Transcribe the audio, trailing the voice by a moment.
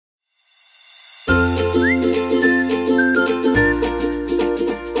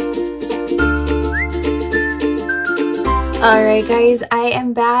All right, guys, I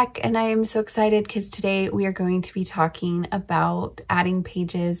am back and I am so excited because today we are going to be talking about adding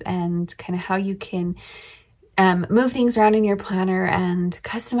pages and kind of how you can move things around in your planner and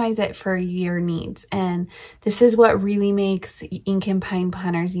customize it for your needs. And this is what really makes Ink and Pine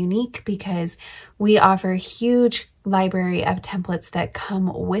planners unique, because we offer a huge library of templates that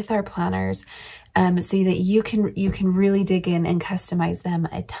come with our planners, so that you can really dig in and customize them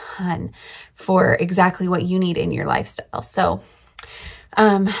a ton for exactly what you need in your lifestyle. So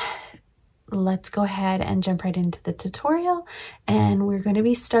let's go ahead and jump right into the tutorial. And we're going to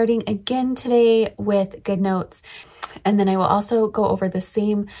be starting again today with Goodnotes. And then I will also go over the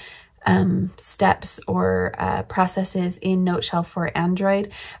same steps or processes in Noteshelf for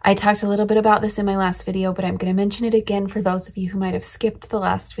Android. I talked a little bit about this in my last video, but I'm going to mention it again for those of you who might have skipped the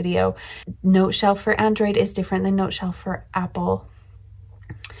last video. Noteshelf for Android is different than Noteshelf for Apple.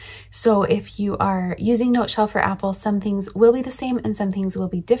 So if you are using Noteshelf for Apple, some things will be the same and some things will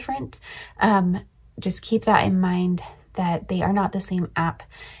be different. Just keep that in mind, that they are not the same app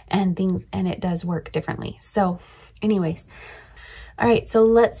and it does work differently. So anyways, all right, so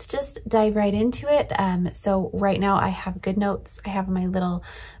let's just dive right into it. So right now I have Goodnotes. I have my little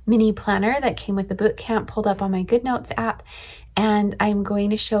mini planner that came with the bootcamp pulled up on my Goodnotes app, and I'm going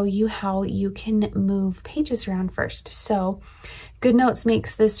to show you how you can move pages around first. So Goodnotes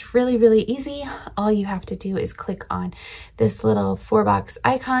makes this really, really easy. All you have to do is click on this little 4-box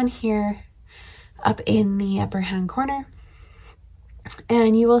icon here up in the upper hand corner,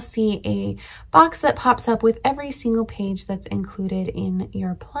 and you will see a box that pops up with every single page that's included in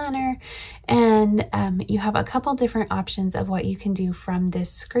your planner. And you have a couple different options of what you can do from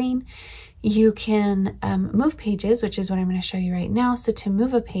this screen. You can move pages, which is what I'm going to show you right now. So to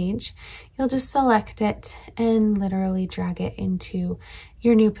move a page, you'll just select it and literally drag it into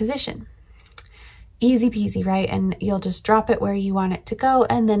your new position. Easy peasy, right? And you'll just drop it where you want it to go,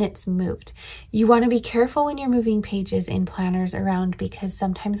 and then it's moved. You want to be careful when you're moving pages in planners around, because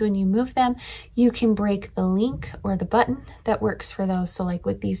sometimes when you move them, you can break the link or the button that works for those. So like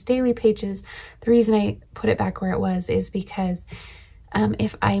with these daily pages, the reason I put it back where it was is because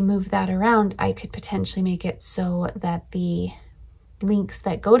if I move that around, I could potentially make it so that the links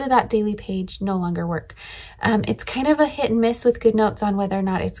that go to that daily page no longer work. It's kind of a hit and miss with Goodnotes on whether or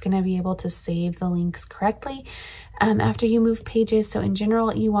not it's going to be able to save the links correctly after you move pages. So in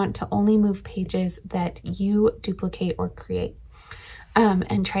general, you want to only move pages that you duplicate or create,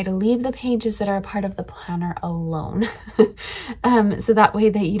 and try to leave the pages that are a part of the planner alone. So that way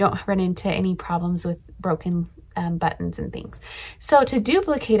that you don't run into any problems with broken buttons and things. So to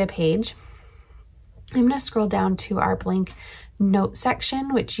duplicate a page, I'm going to scroll down to our blank note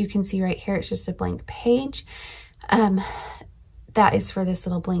section, which you can see right here. It's just a blank page. That is for this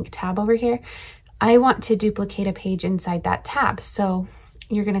little blank tab over here. I want to duplicate a page inside that tab. So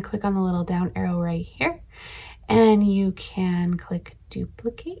you're going to click on the little down arrow right here, and you can click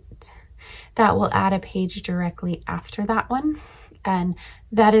duplicate. That will add a page directly after that one. And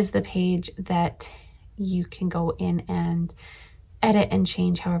that is the page that you can go in and edit and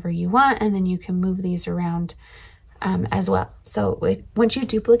change however you want. And then you can move these around as well. So once you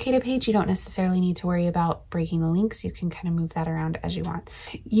duplicate a page, you don't necessarily need to worry about breaking the links. You can kind of move that around as you want.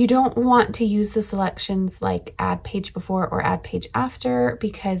 You don't want to use the selections like add page before or add page after,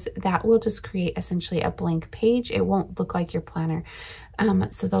 because that will just create essentially a blank page. It won't look like your planner.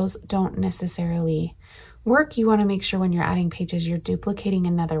 So those don't necessarily work. You want to make sure when you're adding pages, you're duplicating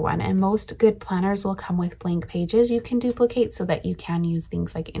another one. And most good planners will come with blank pages you can duplicate so that you can use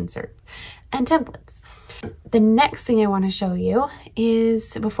things like inserts and templates. The next thing I want to show you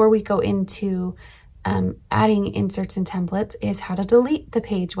is, before we go into adding inserts and templates, is how to delete the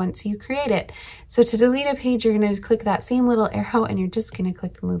page once you create it. So to delete a page, you're going to click that same little arrow and you're just going to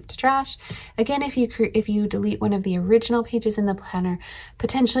click move to trash. Again, if you delete one of the original pages in the planner,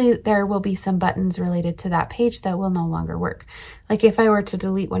 potentially there will be some buttons related to that page that will no longer work. Like if I were to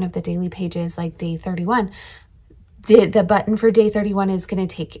delete one of the daily pages like day 31, the button for day 31 is going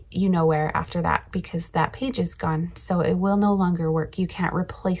to take you nowhere after that, because that page is gone. So it will no longer work. You can't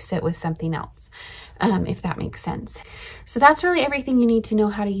replace it with something else, if that makes sense. So that's really everything you need to know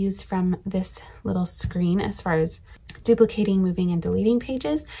how to use from this little screen as far as duplicating, moving, and deleting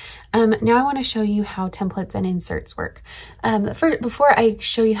pages. Now I want to show you how templates and inserts work. Before I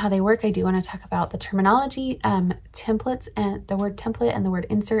show you how they work, I do want to talk about the terminology. Templates, and the word template and the word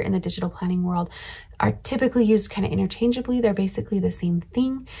insert in the digital planning world are typically used kind of interchangeably. They're basically the same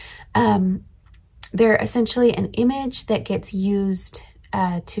thing. They're essentially an image that gets used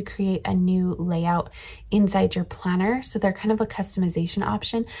to create a new layout inside your planner. So they're kind of a customization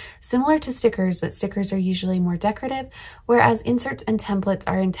option, similar to stickers, but stickers are usually more decorative, whereas inserts and templates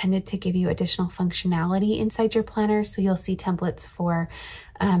are intended to give you additional functionality inside your planner. So you'll see templates for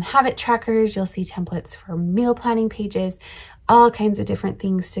habit trackers, you'll see templates for meal planning pages, all kinds of different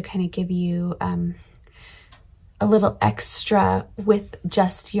things to kind of give you a little extra with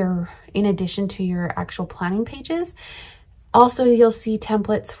just in addition to your actual planning pages. Also, you'll see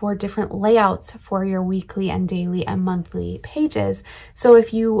templates for different layouts for your weekly and daily and monthly pages. So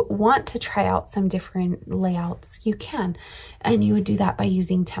if you want to try out some different layouts, you can, and you would do that by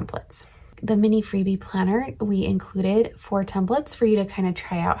using templates. The mini freebie planner, we included 4 templates for you to kind of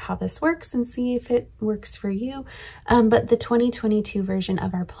try out how this works and see if it works for you. But the 2022 version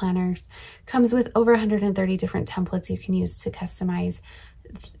of our planners comes with over 130 different templates you can use to customize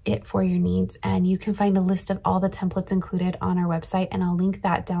it for your needs. And you can find a list of all the templates included on our website, and I'll link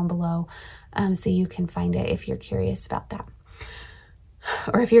that down below so you can find it if you're curious about that,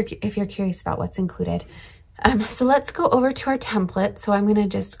 or if you're curious about what's included. So let's go over to our template. So I'm going to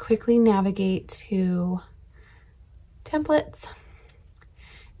just quickly navigate to templates,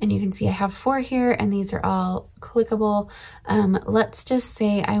 and you can see I have 4 here, and these are all clickable. Let's just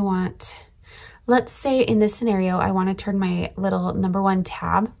say let's say in this scenario, I want to turn my little number 1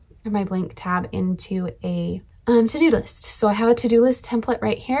 tab, or my blank tab, into a to-do list. So I have a to-do list template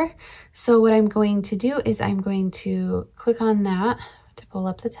right here. So what I'm going to do is I'm going to click on that to pull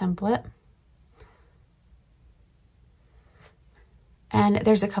up the template. And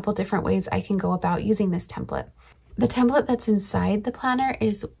there's a couple different ways I can go about using this template. The template that's inside the planner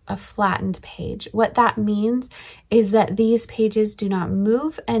is a flattened page. What that means is that these pages do not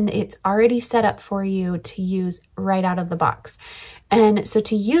move, and it's already set up for you to use right out of the box. And so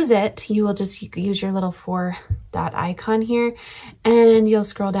to use it, you will just use your little 4-dot icon here, and you'll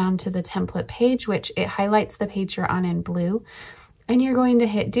scroll down to the template page, which it highlights the page you're on in blue. And you're going to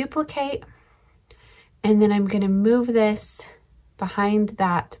hit duplicate, and then I'm going to move this behind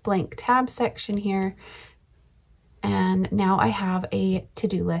that blank tab section here. And now I have a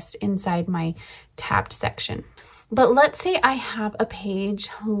to-do list inside my tabbed section. But let's say I have a page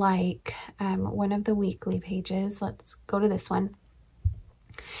like one of the weekly pages. Let's go to this one.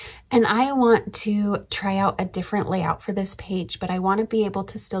 And I want to try out a different layout for this page, but I want to be able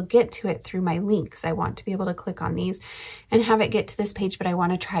to still get to it through my links. I want to be able to click on these and have it get to this page, but I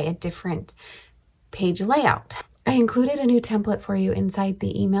want to try a different page layout. I included a new template for you inside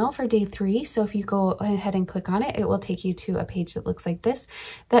the email for day 3. So if you go ahead and click on it, it will take you to a page that looks like this,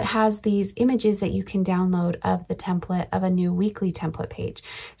 that has these images that you can download of the template of a new weekly template page.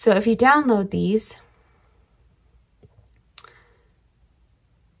 So if you download these,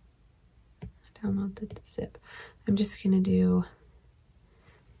 download the zip. I'm just going to do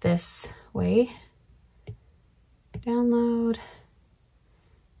this way, download,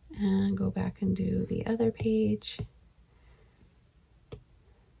 and go back and do the other page.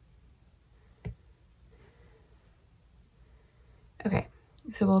 Okay,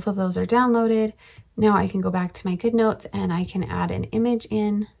 so both of those are downloaded. Now I can go back to my Goodnotes and I can add an image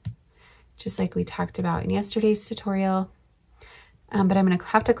in, just like we talked about in yesterday's tutorial. But I'm going to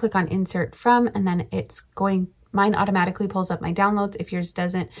have to click on insert from, and then mine automatically pulls up my downloads. If yours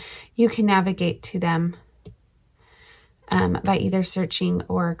doesn't, you can navigate to them by either searching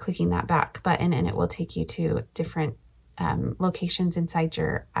or clicking that back button, and it will take you to different locations inside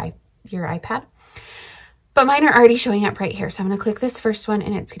your iPad. But mine are already showing up right here. So I'm going to click this first one,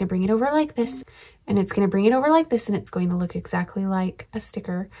 and it's going to bring it over like this, and it's going to bring it over like this, and it's going to look exactly like a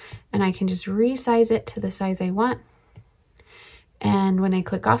sticker. And I can just resize it to the size I want. And when I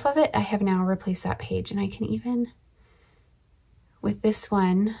click off of it, I have now replaced that page. And I can even, with this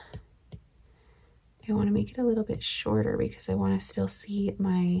one, I want to make it a little bit shorter because I want to still see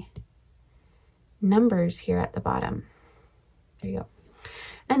my numbers here at the bottom. There you go.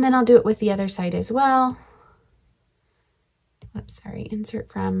 And then I'll do it with the other side as well. Oops, sorry,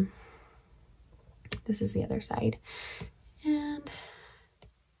 insert from. This is the other side. And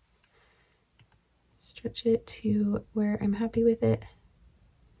stretch it to where I'm happy with it.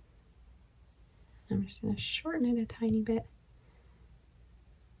 I'm just going to shorten it a tiny bit.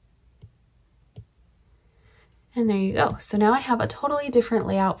 And there you go. So now I have a totally different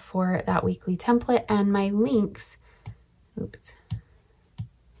layout for that weekly template, and my links, oops,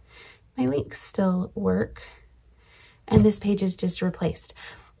 my links still work. And this page is just replaced.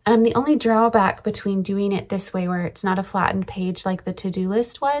 The only drawback between doing it this way, where it's not a flattened page like the to-do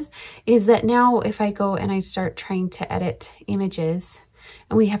list was, is that now if I go and I start trying to edit images,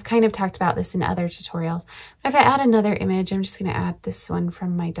 And we have kind of talked about this in other tutorials. But if I add another image, I'm just going to add this one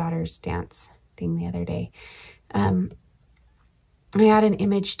from my daughter's dance thing the other day. I add an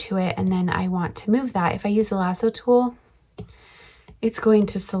image to it, and then I want to move that. If I use the lasso tool, it's going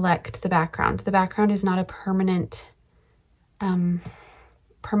to select the background. The background is not a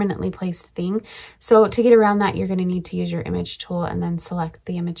permanently placed thing. So to get around that, you're going to need to use your image tool and then select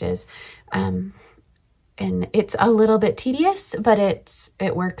the images. And it's a little bit tedious, but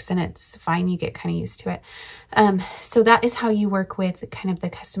it works and it's fine. You get kind of used to it. So that is how you work with kind of the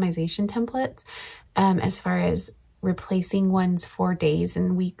customization templates, as far as replacing ones for days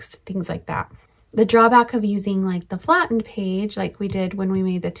and weeks, things like that. The drawback of using like the flattened page, like we did when we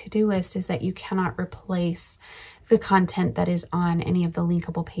made the to-do list, is that you cannot replace the content that is on any of the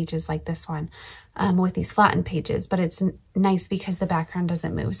linkable pages like this one with these flattened pages, but it's nice because the background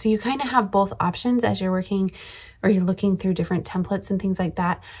doesn't move. So you kind of have both options as you're working or you're looking through different templates and things like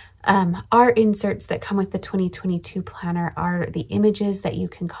that. Our inserts that come with the 2022 planner are the images that you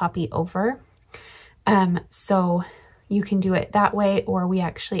can copy over. So you can do it that way, or we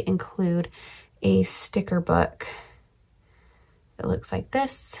actually include a sticker book that looks like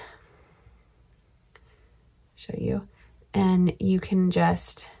this. Show you, and you can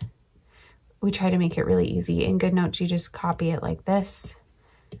just, we try to make it really easy. In Goodnotes, you just copy it like this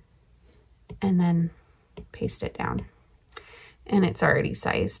and then paste it down, and it's already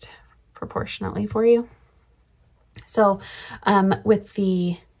sized proportionately for you. So with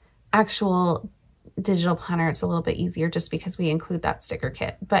the actual digital planner, it's a little bit easier just because we include that sticker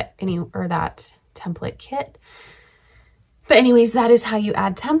kit, or that template kit. But anyways, that is how you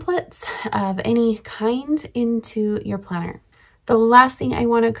add templates of any kind into your planner. The last thing I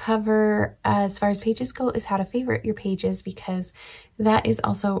want to cover as far as pages go is how to favorite your pages, because that is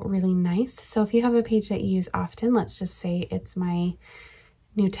also really nice. So if you have a page that you use often, let's just say it's my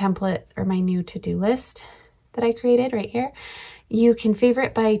new template or my new to-do list that I created right here, you can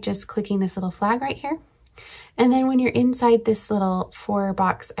favorite by just clicking this little flag right here. And then when you're inside this little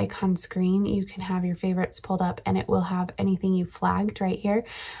 4-box icon screen, you can have your favorites pulled up and it will have anything you flagged right here.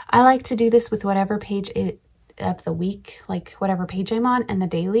 I like to do this with whatever page of the week, like whatever page I'm on, and the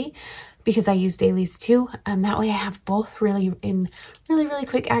daily, because I use dailies too. That way I have both really in really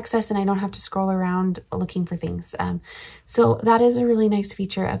quick access and I don't have to scroll around looking for things. So that is a really nice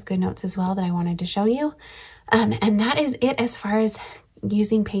feature of Goodnotes as well that I wanted to show you. And that is it as far as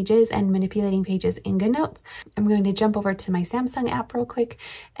using pages and manipulating pages in Goodnotes. I'm going to jump over to my Samsung app real quick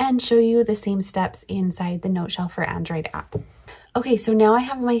and show you the same steps inside the Noteshelf for Android app. Okay, so now I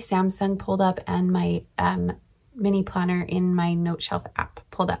have my Samsung pulled up and my mini planner in my Noteshelf app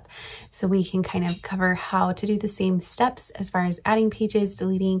pulled up. So we can kind of cover how to do the same steps as far as adding pages,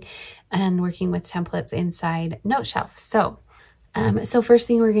 deleting, and working with templates inside Noteshelf. So first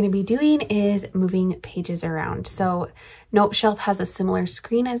thing we're going to be doing is moving pages around. So Noteshelf has a similar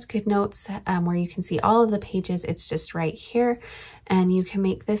screen as Goodnotes where you can see all of the pages. It's just right here, and you can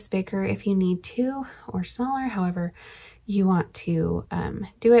make this bigger if you need to, or smaller, however you want to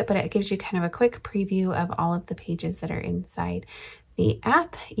do it, but it gives you kind of a quick preview of all of the pages that are inside the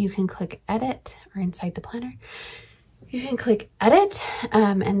app. You can click edit, or inside the planner, you can click edit,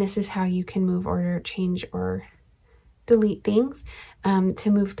 and this is how you can move, or change, or delete things. To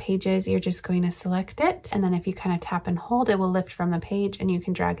move pages, you're just going to select it, and then if you kind of tap and hold, it will lift from the page and you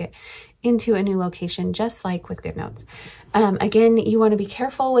can drag it into a new location, just like with Goodnotes. Again, you want to be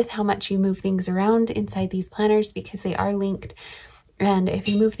careful with how much you move things around inside these planners because they are linked, and if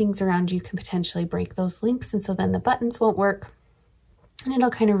you move things around, you can potentially break those links, and so then the buttons won't work and it'll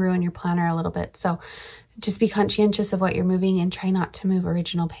kind of ruin your planner a little bit. So just be conscientious of what you're moving and try not to move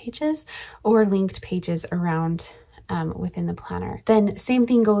original pages or linked pages around within the planner. Then same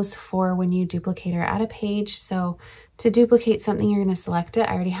thing goes for when you duplicate or add a page. So to duplicate something, you're going to select it.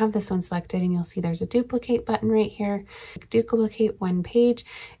 I already have this one selected, and you'll see there's a duplicate button right here. Duplicate one page,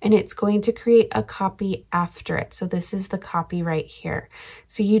 and it's going to create a copy after it. So this is the copy right here.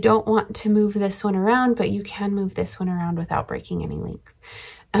 So you don't want to move this one around, but you can move this one around without breaking any links.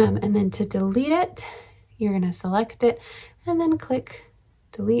 And then to delete it, you're going to select it and then click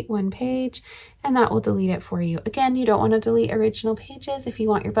delete one page, and that will delete it for you. Again, you don't want to delete original pages. If you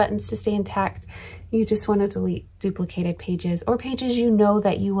want your buttons to stay intact, you just want to delete duplicated pages or pages you know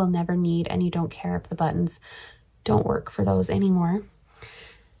that you will never need and you don't care if the buttons don't work for those anymore.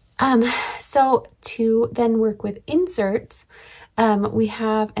 So to then work with inserts, we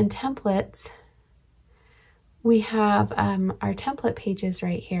have, and templates, we have our template pages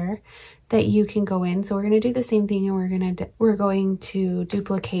right here that you can go in. So we're going to do the same thing, and we're going to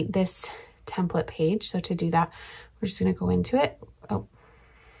duplicate this template page. So to do that, we're just going to go into it, oh,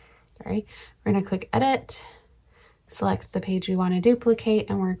 sorry, we're going to click edit, select the page we want to duplicate,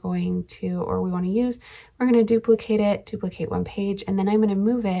 and we're going to, or we want to use, we're going to duplicate it, duplicate one page, and then I'm going to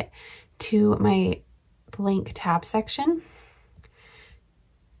move it to my blank tab section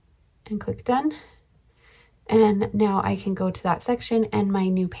and click done. And now I can go to that section and my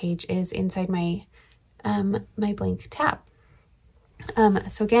new page is inside my, my blank tab.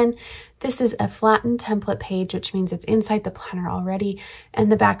 So again, this is a flattened template page, which means it's inside the planner already,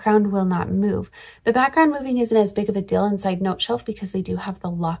 and the background will not move. The background moving isn't as big of a deal inside Noteshelf because they do have the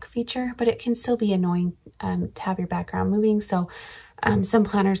lock feature, but it can still be annoying to have your background moving. So some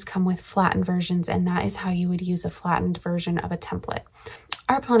planners come with flattened versions, and that is how you would use a flattened version of a template.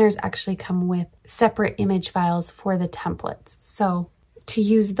 Our planners actually come with separate image files for the templates. So to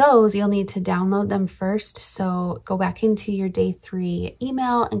use those, you'll need to download them first. So go back into your day 3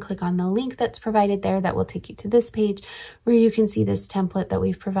 email and click on the link that's provided there. That will take you to this page where you can see this template that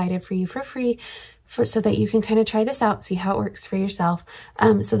we've provided for you for free so that you can kind of try this out, see how it works for yourself.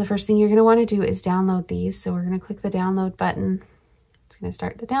 So the first thing you're going to want to do is download these. So we're going to click the download button. It's going to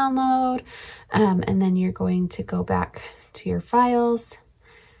start the download. And then you're going to go back to your files.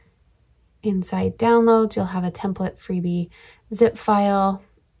 Inside downloads, you'll have a template freebie zip file.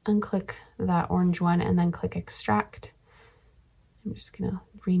 Unclick that orange one and then click extract. I'm just going to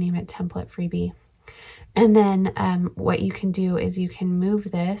rename it template freebie. And then what you can do is you can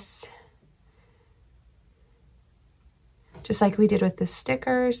move this just like we did with the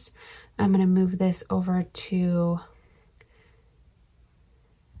stickers. I'm going to move this over to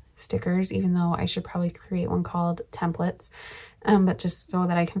stickers, even though I should probably create one called templates, but just so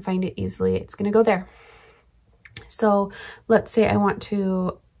that I can find it easily, it's going to go there. So let's say I want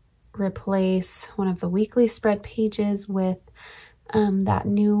to replace one of the weekly spread pages with that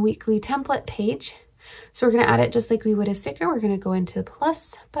new weekly template page. So we're going to add it just like we would a sticker. We're going to go into the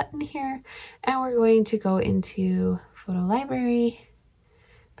plus button here, and we're going to go into photo library,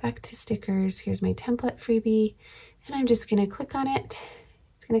 back to stickers. Here's my template freebie, and I'm just going to click on it.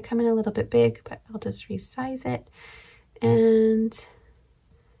 It's going to come in a little bit big, but I'll just resize it and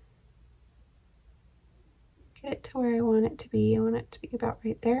get it to where I want it to be. I want it to be about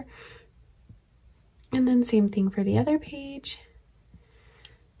right there. And then same thing for the other page.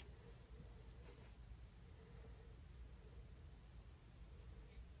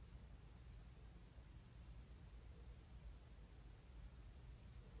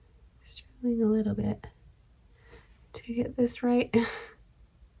 Struggling a little bit to get this right.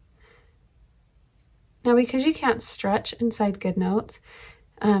 Now, because you can't stretch inside Goodnotes,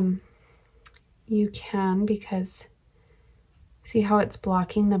 you can, because see how it's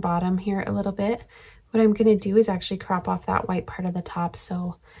blocking the bottom here a little bit. What I'm going to do is actually crop off that white part of the top.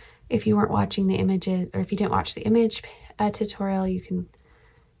 So if you weren't watching the images, or if you didn't watch the image tutorial, you can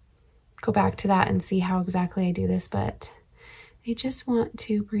go back to that and see how exactly I do this. But I just want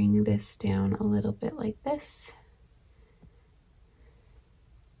to bring this down a little bit like this.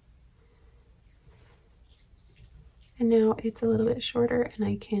 And now it's a little bit shorter and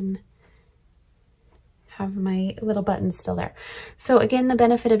I can have my little buttons still there. So again, the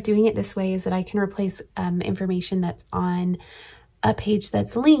benefit of doing it this way is that I can replace information that's on a page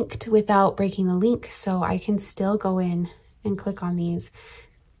that's linked without breaking the link. So I can still go in and click on these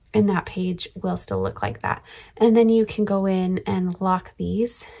and that page will still look like that. And then you can go in and lock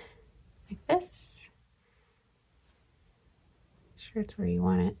these like this. Sure, it's where you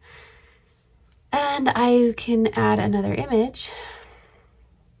want it. And I can add another image.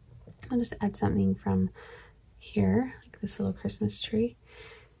 I'll just add something from here, like this little Christmas tree.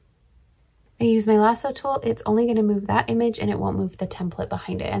 I use my lasso tool. It's only going to move that image and it won't move the template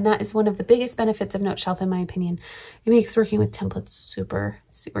behind it. And that is one of the biggest benefits of Noteshelf, in my opinion. It makes working with templates super,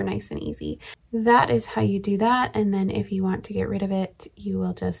 super nice and easy. That is how you do that. And then if you want to get rid of it, you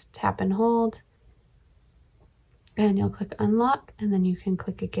will just tap and hold and you'll click unlock, and then you can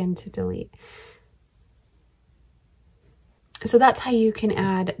click again to delete. So that's how you can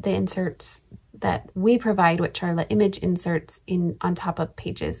add the inserts that we provide, which are the image inserts on top of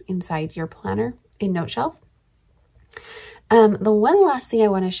pages inside your planner in Noteshelf. The one last thing I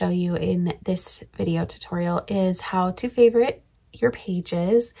want to show you in this video tutorial is how to favorite your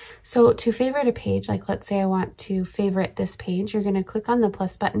pages. So to favorite a page, like let's say I want to favorite this page, you're going to click on the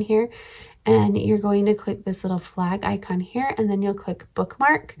plus button here and you're going to click this little flag icon here, and then you'll click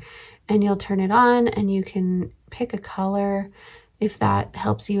bookmark and you'll turn it on, and you can pick a color if that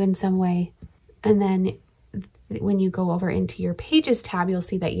helps you in some way. And then when you go over into your pages tab, you'll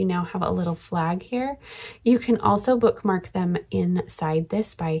see that you now have a little flag here. You can also bookmark them inside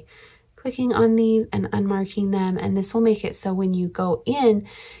this by clicking on these and unmarking them, and this will make it so when you go in,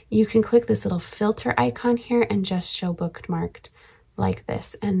 you can click this little filter icon here and just show bookmarked like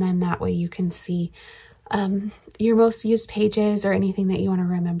this, and then that way you can see your most used pages or anything that you want to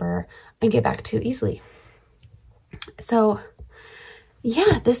remember and get back to easily. So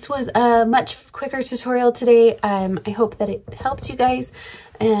yeah, this was a much quicker tutorial today. I hope that it helped you guys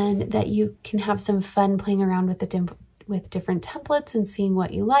and that you can have some fun playing around with different templates and seeing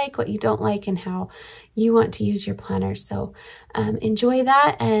what you like, what you don't like, and how you want to use your planner. So enjoy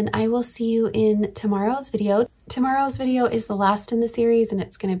that, and I will see you in tomorrow's video. Tomorrow's video is the last in the series, and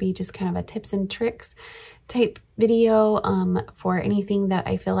it's going to be just kind of a tips and tricks type video for anything that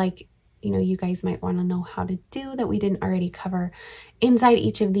I feel like you guys might want to know how to do that we didn't already cover inside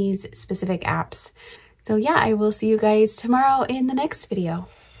each of these specific apps. So yeah, I will see you guys tomorrow in the next video.